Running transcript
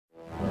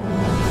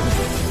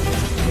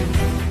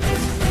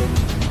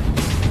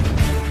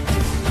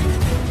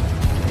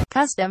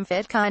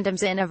Custom-fit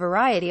condoms in a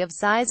variety of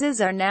sizes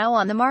are now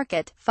on the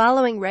market,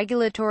 following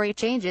regulatory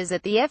changes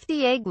at the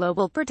F.D.A.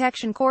 Global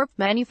Protection Corp.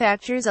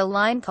 Manufactures a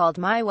line called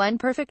myONE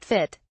Perfect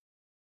Fit.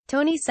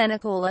 Tony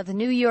Cenicola, The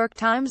New York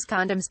Times.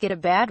 Condoms get a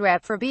bad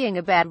rap for being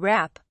a bad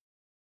rap.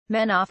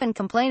 Men often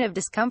complain of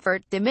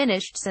discomfort,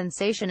 diminished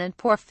sensation and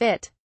poor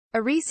fit.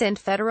 A recent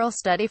federal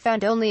study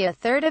found only a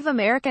third of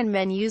American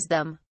men use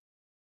them.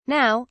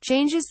 Now,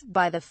 changes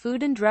by the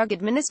Food and Drug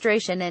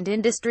Administration and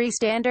industry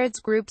standards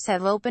groups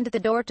have opened the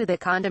door to the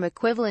condom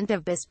equivalent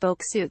of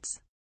bespoke suits.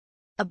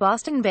 A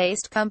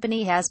Boston-based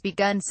company has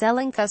begun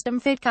selling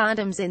custom-fit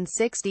condoms in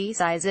 60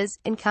 sizes,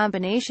 in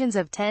combinations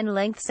of 10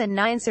 lengths and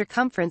 9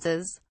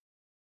 circumferences.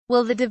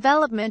 Will the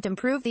development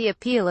improve the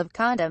appeal of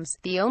condoms,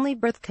 the only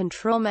birth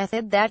control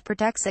method that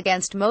protects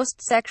against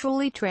most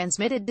sexually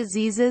transmitted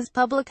diseases?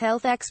 Public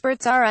health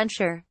experts are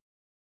unsure.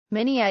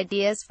 Many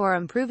ideas for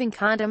improving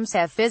condoms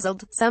have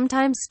fizzled,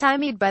 sometimes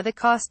stymied by the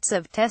costs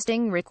of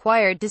testing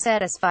required to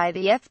satisfy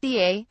the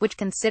F.D.A., which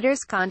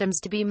considers condoms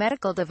to be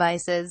medical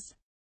devices.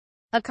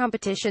 A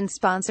competition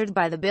sponsored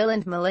by the Bill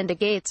and Melinda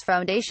Gates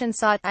Foundation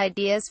sought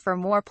ideas for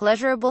more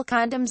pleasurable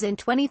condoms in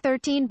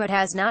 2013 but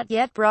has not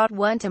yet brought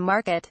one to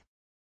market.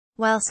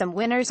 While some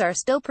winners are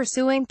still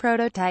pursuing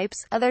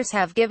prototypes, others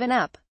have given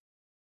up.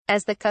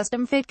 As the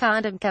custom-fit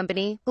condom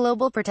company,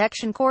 Global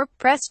Protection Corp.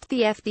 Pressed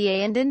the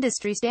F.D.A. and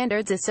industry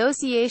standards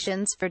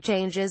associations for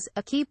changes,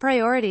 a key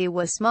priority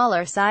was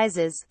smaller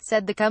sizes,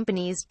 said the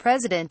company's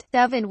president,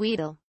 Devin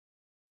Weedle.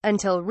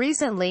 Until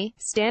recently,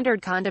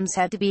 standard condoms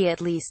had to be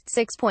at least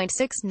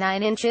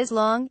 6.69 inches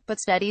long, but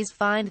studies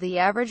find the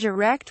average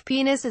erect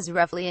penis is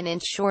roughly an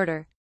inch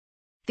shorter.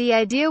 The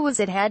idea was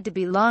it had to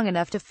be long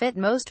enough to fit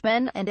most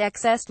men, and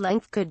excess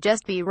length could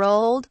just be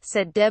rolled,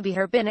 said Debbie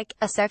Herbinick,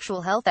 a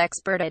sexual health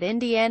expert at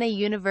Indiana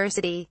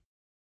University.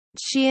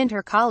 She and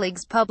her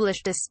colleagues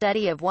published a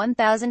study of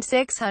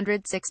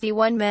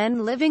 1,661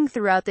 men living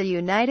throughout the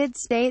United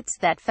States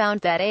that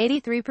found that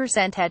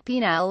 83% had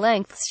penile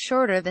lengths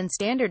shorter than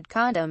standard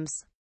condoms.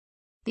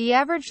 The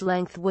average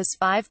length was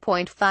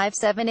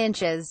 5.57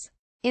 inches.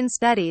 In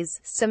studies,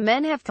 some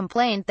men have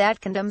complained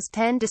that condoms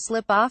tend to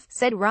slip off,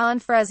 said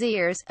Ron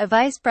Fraziers, a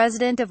vice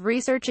president of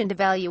research and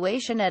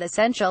evaluation at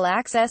Essential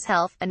Access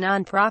Health, a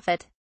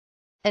nonprofit.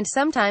 And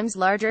sometimes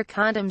larger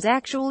condoms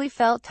actually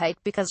felt tight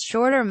because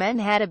shorter men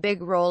had a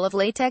big roll of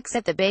latex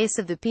at the base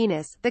of the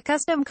penis. The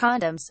custom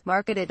condoms,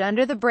 marketed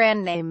under the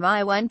brand name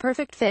myONE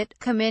Perfect Fit,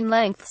 come in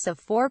lengths of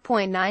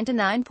 4.9 to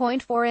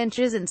 9.4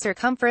 inches and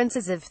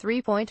circumferences of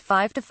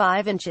 3.5 to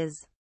 5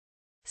 inches.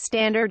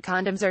 Standard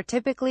condoms are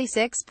typically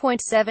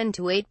 6.7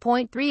 to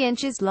 8.3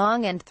 inches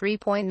long and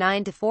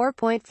 3.9 to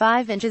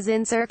 4.5 inches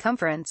in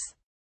circumference.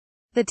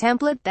 The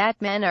template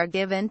that men are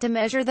given to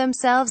measure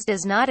themselves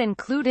does not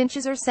include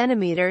inches or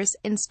centimeters,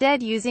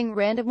 instead using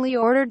randomly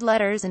ordered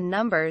letters and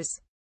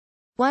numbers.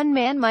 One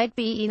man might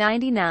be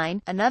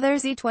E99,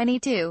 another's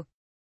E22.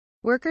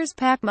 Workers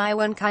pack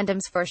myONE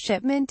condoms for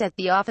shipment at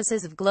the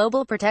offices of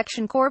Global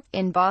Protection Corp.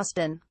 In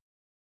Boston.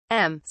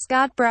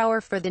 Scott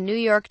Brower for The New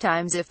York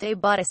Times. If they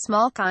bought a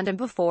small condom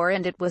before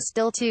and it was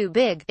still too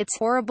big, it's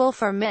horrible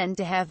for men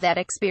to have that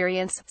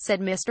experience, said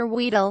Mr.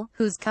 Weedle,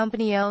 whose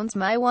company owns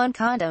myONE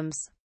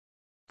condoms.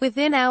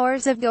 Within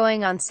hours of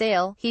going on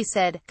sale, he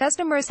said,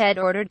 customers had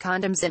ordered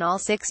condoms in all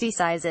 60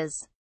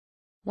 sizes.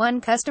 One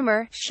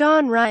customer,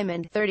 Sean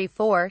Ryman,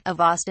 34, of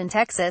Austin,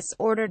 Texas,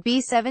 ordered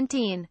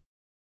B17.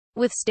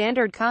 With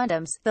standard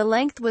condoms, the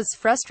length was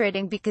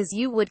frustrating because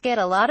you would get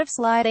a lot of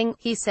sliding,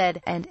 he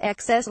said, and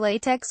excess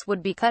latex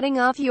would be cutting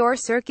off your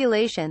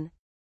circulation.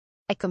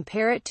 I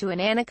compare it to an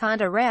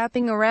anaconda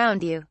wrapping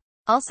around you.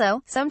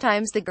 Also,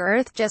 sometimes the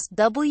girth just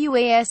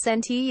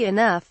wasn't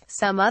enough.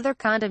 Some other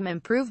condom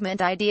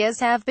improvement ideas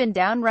have been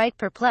downright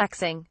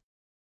perplexing.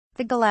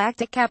 The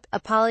galactic cap,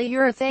 a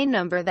polyurethane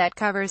number that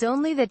covers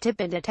only the tip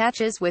and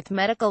attaches with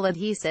medical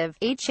adhesive,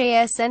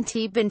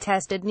 hasn't been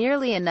tested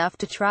nearly enough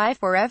to try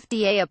for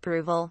F.D.A.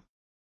 approval.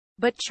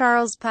 But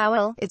Charles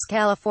Powell, its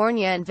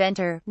California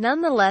inventor,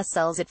 nonetheless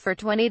sells it for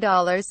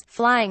 $20,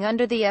 flying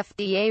under the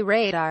F.D.A.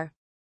 radar.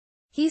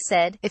 He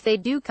said, if they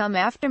do come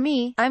after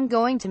me, I'm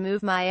going to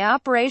move my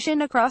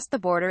operation across the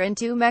border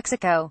into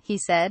Mexico, he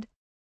said.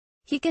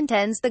 He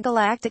contends the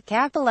galactic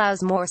cap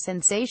allows more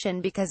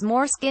sensation because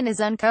more skin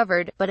is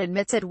uncovered, but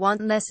admits it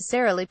won't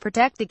necessarily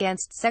protect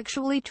against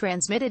sexually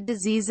transmitted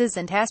diseases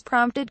and has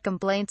prompted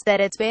complaints that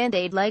its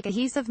band-aid-like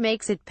adhesive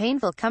makes it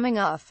painful coming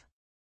off.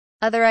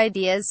 Other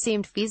ideas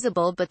seemed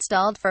feasible but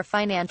stalled for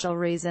financial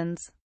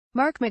reasons.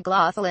 Mark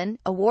McLaughlin,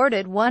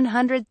 awarded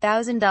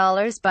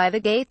 $100,000 by the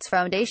Gates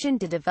Foundation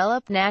to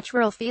develop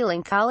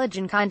natural-feeling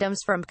collagen condoms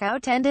from cow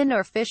tendon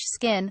or fish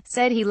skin,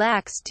 said he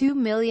lacks $2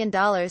 million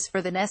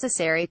for the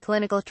necessary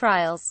clinical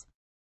trials.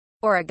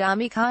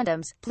 Origami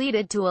Condoms,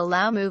 pleaded to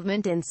allow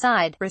movement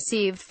inside,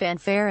 received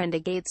fanfare and a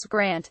Gates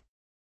grant.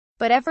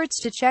 But efforts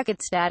to check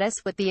its status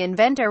with the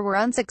inventor were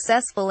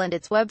unsuccessful and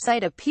its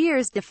website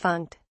appears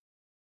defunct.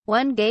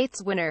 One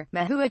Gates winner,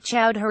 Mahua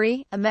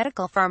Chowdhury, a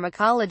medical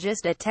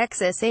pharmacologist at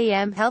Texas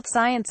A&M Health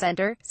Science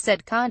Center,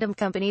 said condom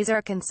companies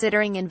are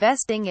considering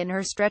investing in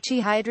her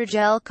stretchy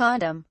hydrogel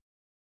condom.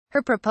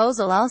 Her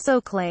proposal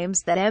also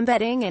claims that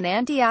embedding an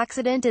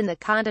antioxidant in the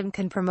condom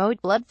can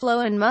promote blood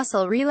flow and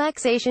muscle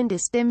relaxation to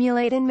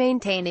stimulate and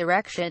maintain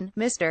erection.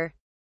 Mr.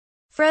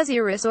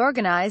 Frazier's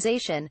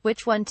organization,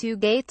 which won 2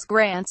 Gates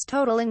grants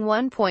totaling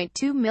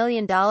 $1.2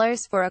 million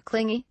for a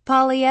clingy,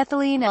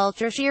 polyethylene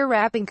ultra-sheer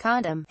wrapping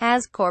condom,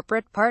 has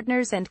corporate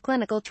partners and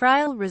clinical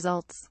trial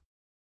results.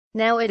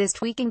 Now it is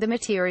tweaking the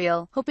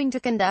material, hoping to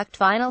conduct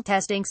final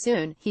testing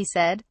soon, he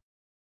said.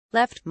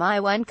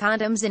 myONE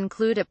condoms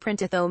include a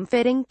printathome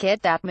fitting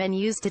kit that men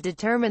use to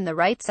determine the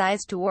right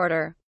size to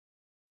order.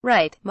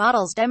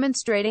 Models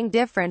demonstrating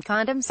different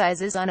condom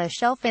sizes on a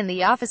shelf in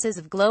the offices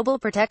of Global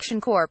Protection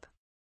Corp.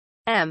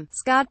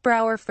 Scott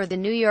Brower for the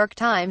New York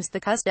Times.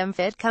 The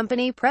Customfit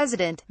company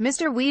president,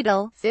 Mr.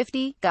 Weedle,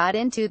 50, got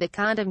into the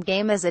condom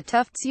game as a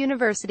Tufts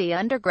University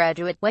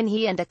undergraduate, when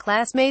he and a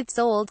classmate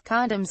sold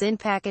condoms in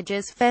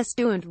packages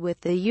festooned with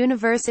the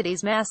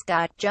university's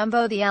mascot,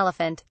 Jumbo the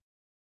elephant.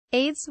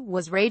 AIDS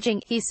was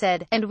raging, he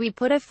said, and we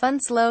put a fun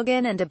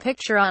slogan and a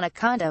picture on a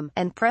condom,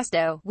 and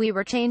presto, we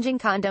were changing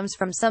condoms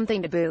from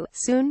something taboo.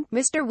 Soon,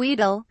 Mr.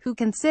 Weedle, who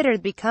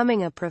considered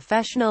becoming a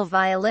professional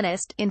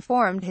violinist,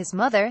 informed his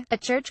mother, a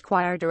church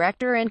choir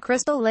director in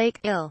Crystal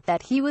Lake,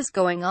 that he was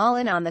going all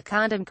in on the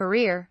condom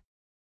career.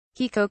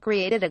 He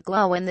co-created a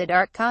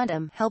glow-in-the-dark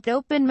condom, helped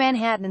open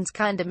Manhattan's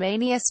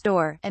Condomania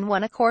store, and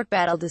won a court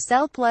battle to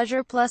sell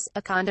Pleasure Plus,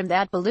 a condom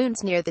that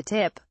balloons near the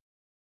tip.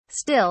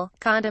 Still,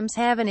 condoms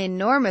have an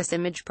enormous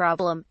image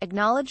problem,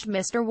 acknowledged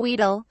Mr.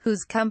 Weedle,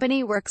 whose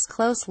company works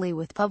closely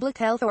with public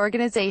health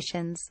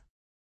organizations.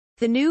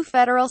 The new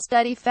federal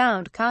study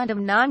found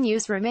condom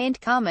non-use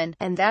remained common,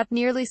 and that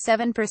nearly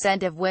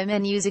 7% of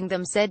women using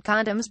them said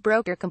condoms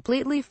broke or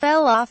completely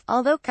fell off.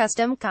 Although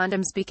custom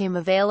condoms became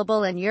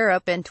available in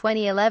Europe in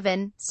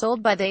 2011,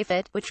 sold by the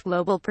Fit, which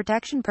Global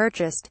Protection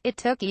purchased, it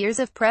took years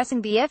of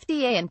pressing the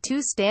FDA and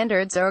 2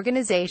 standards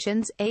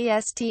organizations,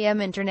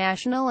 ASTM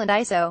International and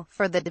ISO,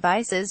 for the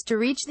devices to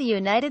reach the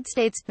United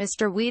States,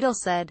 Mr. Weedle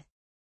said.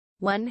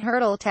 One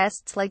hurdle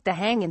tests like the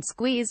hang and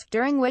squeeze,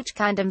 during which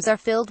condoms are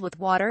filled with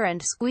water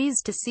and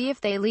squeezed to see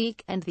if they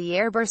leak, and the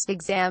airburst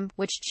exam,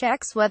 which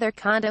checks whether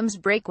condoms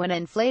break when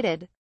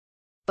inflated.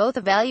 Both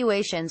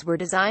evaluations were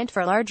designed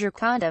for larger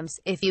condoms.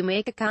 If you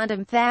make a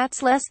condom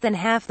that's less than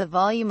half the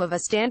volume of a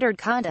standard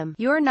condom,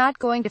 you're not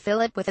going to fill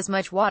it with as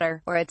much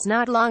water, or it's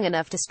not long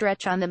enough to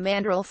stretch on the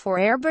mandrel for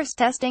airburst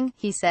testing,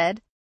 he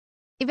said.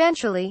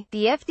 Eventually,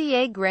 the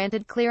FDA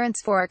granted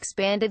clearance for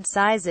expanded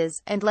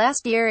sizes, and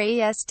last year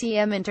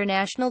ASTM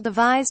International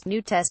devised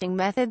new testing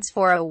methods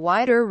for a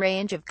wider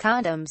range of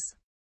condoms.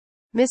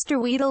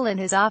 Mr. Weedle in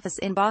his office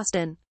in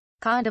Boston.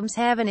 Condoms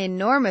have an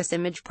enormous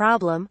image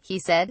problem, he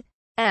said.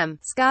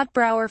 Scott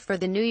Brower for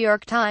the New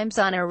York Times.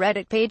 On a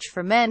Reddit page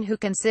for men who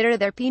consider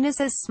their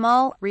penises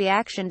small,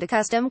 reaction to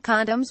custom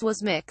condoms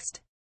was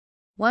mixed.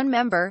 One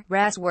member,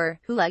 Raswer,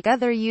 who like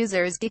other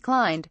users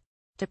declined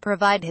to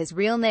provide his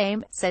real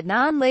name, said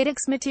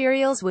non-latex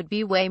materials would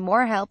be way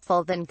more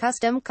helpful than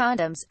custom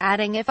condoms,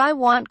 adding, if I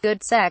want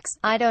good sex,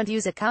 I don't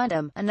use a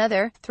condom.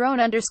 Another,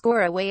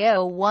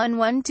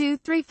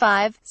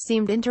 Throne_away011235,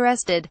 seemed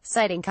interested,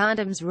 citing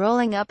condoms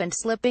rolling up and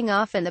slipping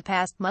off in the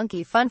past.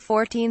 Monkey Fun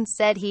 14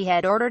 said he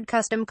had ordered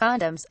custom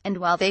condoms, and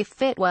while they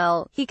fit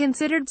well, he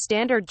considered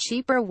standard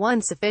cheaper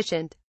ones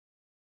sufficient.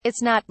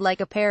 It's not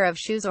like a pair of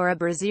shoes or a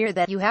brassiere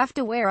that you have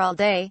to wear all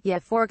day. Yeah,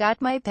 forgot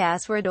my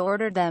password,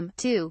 ordered them,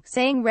 too,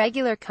 saying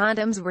regular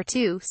condoms were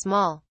too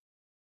small.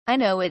 I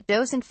know it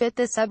doesn't fit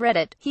the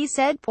subreddit, he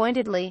said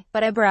pointedly,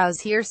 but I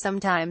browse here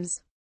sometimes.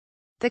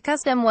 The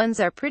custom ones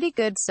are pretty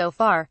good so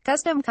far.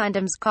 Custom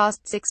condoms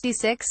cost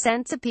 66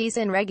 cents a piece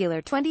in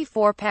regular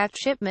 24-pack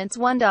shipments,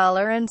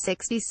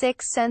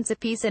 $1.66 a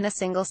piece in a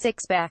single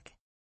 6-pack.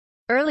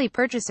 Early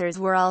purchasers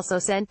were also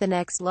sent the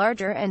next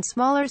larger and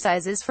smaller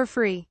sizes for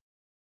free.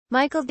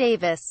 Michael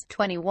Davis,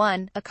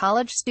 21, a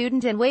college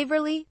student in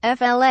Waverly,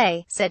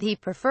 FLA, said he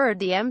preferred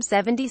the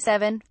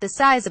M77, the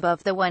size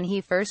above the one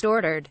he first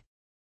ordered.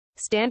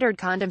 Standard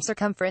condom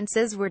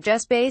circumferences were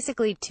just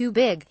basically too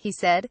big, he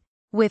said.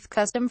 With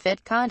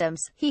custom-fit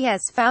condoms, he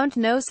has found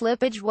no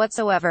slippage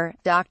whatsoever.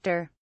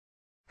 Dr.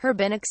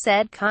 Herbenick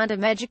said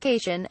condom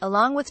education,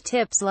 along with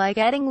tips like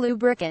adding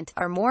lubricant,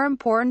 are more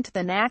important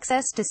than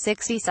access to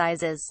 60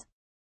 sizes.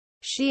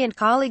 She and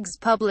colleagues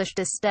published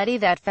a study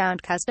that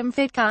found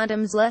custom-fit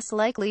condoms less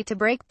likely to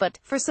break, but,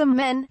 for some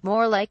men,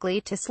 more likely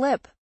to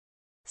slip.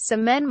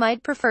 Some men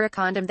might prefer a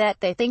condom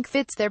that they think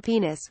fits their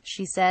penis,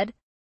 she said.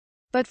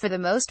 But for the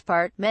most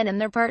part, men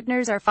and their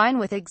partners are fine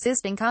with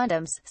existing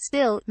condoms.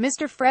 Still,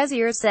 Mr.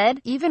 Frazier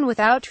said, even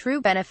without true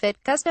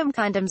benefit, custom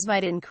condoms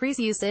might increase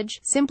usage,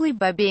 simply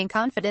by being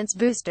confidence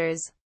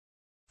boosters.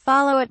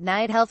 Follow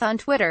 @Night Health on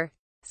Twitter.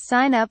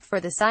 Sign up for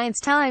the Science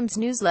Times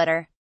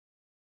newsletter.